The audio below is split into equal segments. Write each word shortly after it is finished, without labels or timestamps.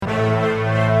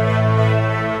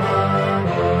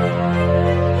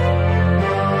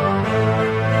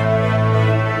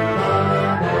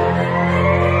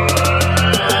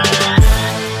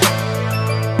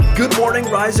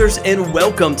risers, and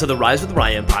welcome to the Rise with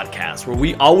Ryan podcast, where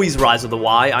we always rise with a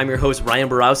Y. I'm your host, Ryan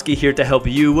Borowski, here to help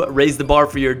you raise the bar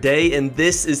for your day, and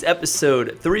this is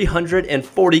episode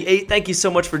 348. Thank you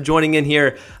so much for joining in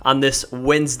here on this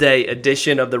Wednesday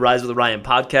edition of the Rise with Ryan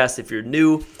podcast. If you're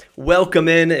new, welcome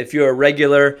in. If you're a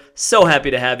regular, so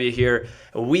happy to have you here.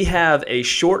 We have a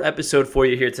short episode for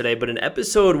you here today, but an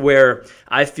episode where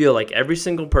I feel like every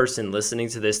single person listening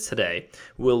to this today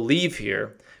will leave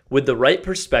here with the right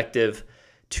perspective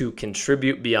to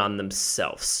contribute beyond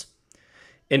themselves.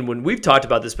 And when we've talked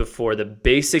about this before, the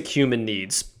basic human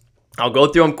needs, I'll go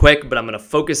through them quick, but I'm going to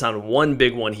focus on one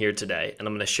big one here today, and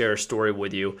I'm going to share a story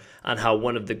with you on how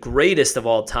one of the greatest of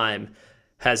all time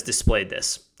has displayed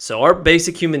this. So our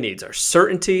basic human needs are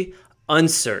certainty,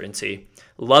 uncertainty,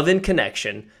 love and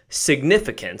connection,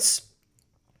 significance,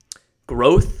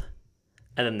 growth,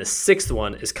 and then the sixth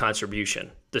one is contribution.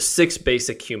 The six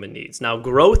basic human needs. Now,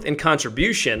 growth and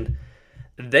contribution,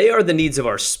 they are the needs of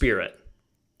our spirit.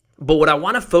 But what I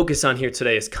want to focus on here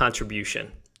today is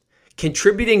contribution.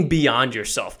 Contributing beyond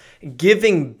yourself.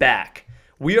 Giving back.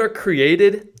 We are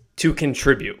created to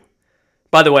contribute.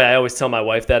 By the way, I always tell my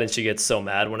wife that, and she gets so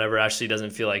mad whenever Ashley doesn't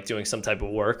feel like doing some type of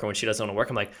work or when she doesn't want to work.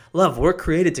 I'm like, love, we're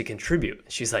created to contribute.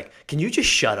 She's like, can you just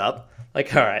shut up?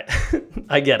 Like, all right,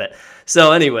 I get it.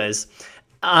 So anyways,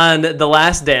 on The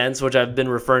Last Dance, which I've been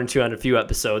referring to on a few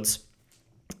episodes,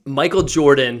 Michael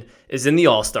Jordan is in the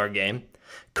All-Star game.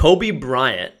 Kobe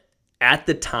Bryant, at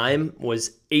the time,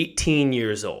 was 18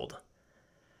 years old.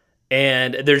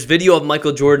 And there's video of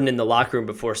Michael Jordan in the locker room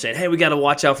before saying, hey, we got to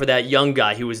watch out for that young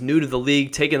guy. He was new to the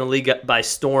league, taking the league by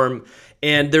storm.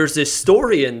 And there's this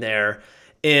story in there,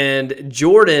 and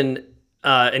Jordan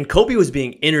and Kobe was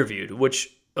being interviewed, which,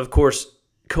 of course,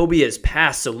 Kobe has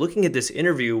passed. So looking at this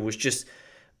interview was just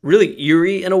really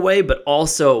eerie in a way, but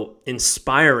also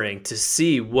inspiring to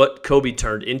see what Kobe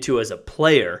turned into as a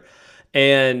player.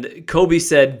 And Kobe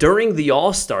said during the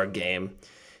All-Star game,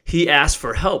 he asked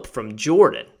for help from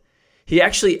Jordan. He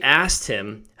actually asked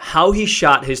him how he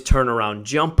shot his turnaround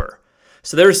jumper.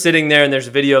 So they were sitting there, and there's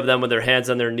a video of them with their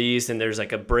hands on their knees, and there's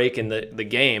like a break in the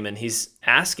game, and he's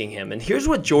asking him. And here's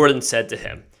what Jordan said to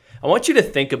him. I want you to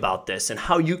think about this and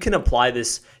how you can apply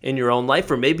this in your own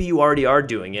life, or maybe you already are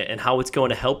doing it, and how it's going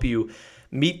to help you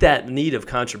meet that need of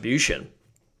contribution.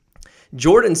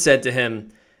 Jordan said to him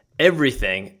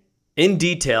everything in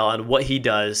detail on what he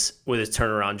does with his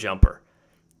turnaround jumper.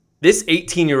 This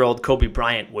 18-year-old Kobe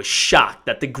Bryant was shocked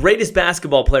that the greatest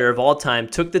basketball player of all time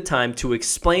took the time to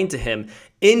explain to him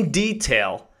in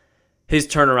detail his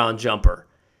turnaround jumper.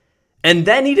 And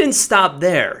then he didn't stop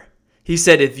there. He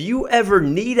said, if you ever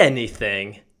need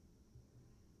anything,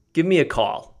 give me a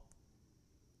call.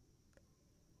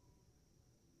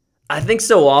 I think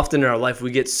so often in our life we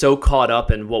get so caught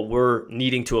up in what we're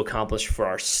needing to accomplish for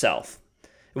ourselves,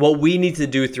 what we need to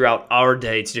do throughout our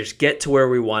day to just get to where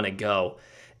we want to go.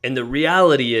 And the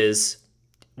reality is,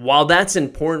 while that's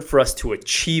important for us to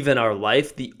achieve in our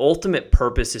life, the ultimate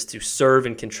purpose is to serve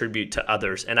and contribute to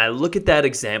others. And I look at that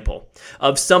example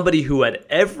of somebody who had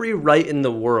every right in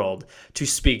the world to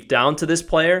speak down to this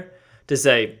player, to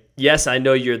say, yes, I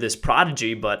know you're this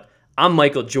prodigy, but I'm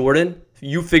Michael Jordan.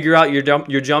 You figure out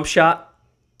your jump shot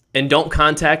and don't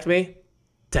contact me.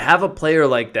 To have a player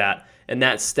like that and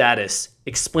that status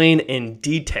explain in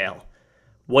detail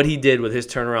what he did with his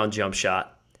turnaround jump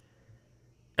shot.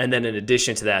 And then in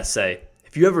addition to that, say,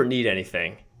 if you ever need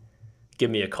anything, give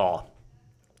me a call.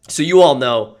 So you all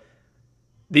know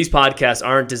these podcasts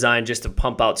aren't designed just to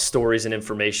pump out stories and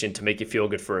information to make you feel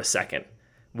good for a second.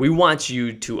 We want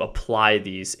you to apply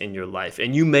these in your life.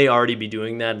 And you may already be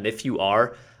doing that. And if you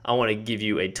are, I want to give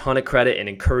you a ton of credit and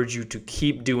encourage you to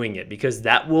keep doing it, because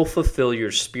that will fulfill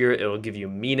your spirit. It'll give you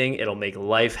meaning. It'll make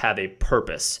life have a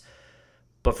purpose.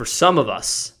 But for some of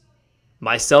us,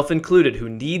 myself included, who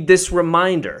need this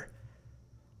reminder,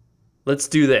 let's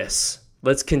do this.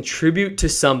 Let's contribute to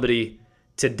somebody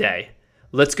today.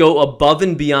 Let's go above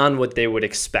and beyond what they would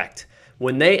expect.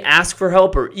 When they ask for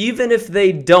help, or even if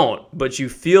they don't, but you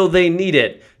feel they need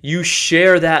it, you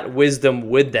share that wisdom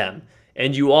with them.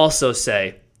 And you also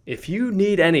say, if you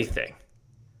need anything,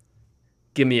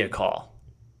 give me a call.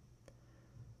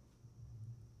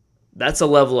 That's a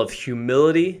level of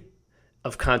humility,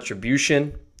 of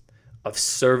contribution, of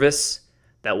service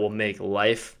that will make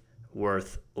life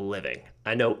worth living.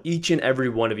 I know each and every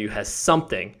one of you has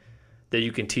something that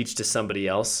you can teach to somebody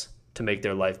else to make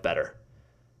their life better.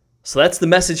 So that's the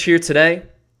message here today.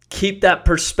 Keep that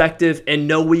perspective and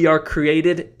know we are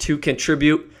created to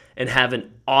contribute, and have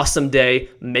an awesome day.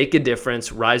 Make a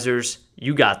difference. Risers,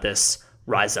 you got this.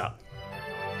 Rise up.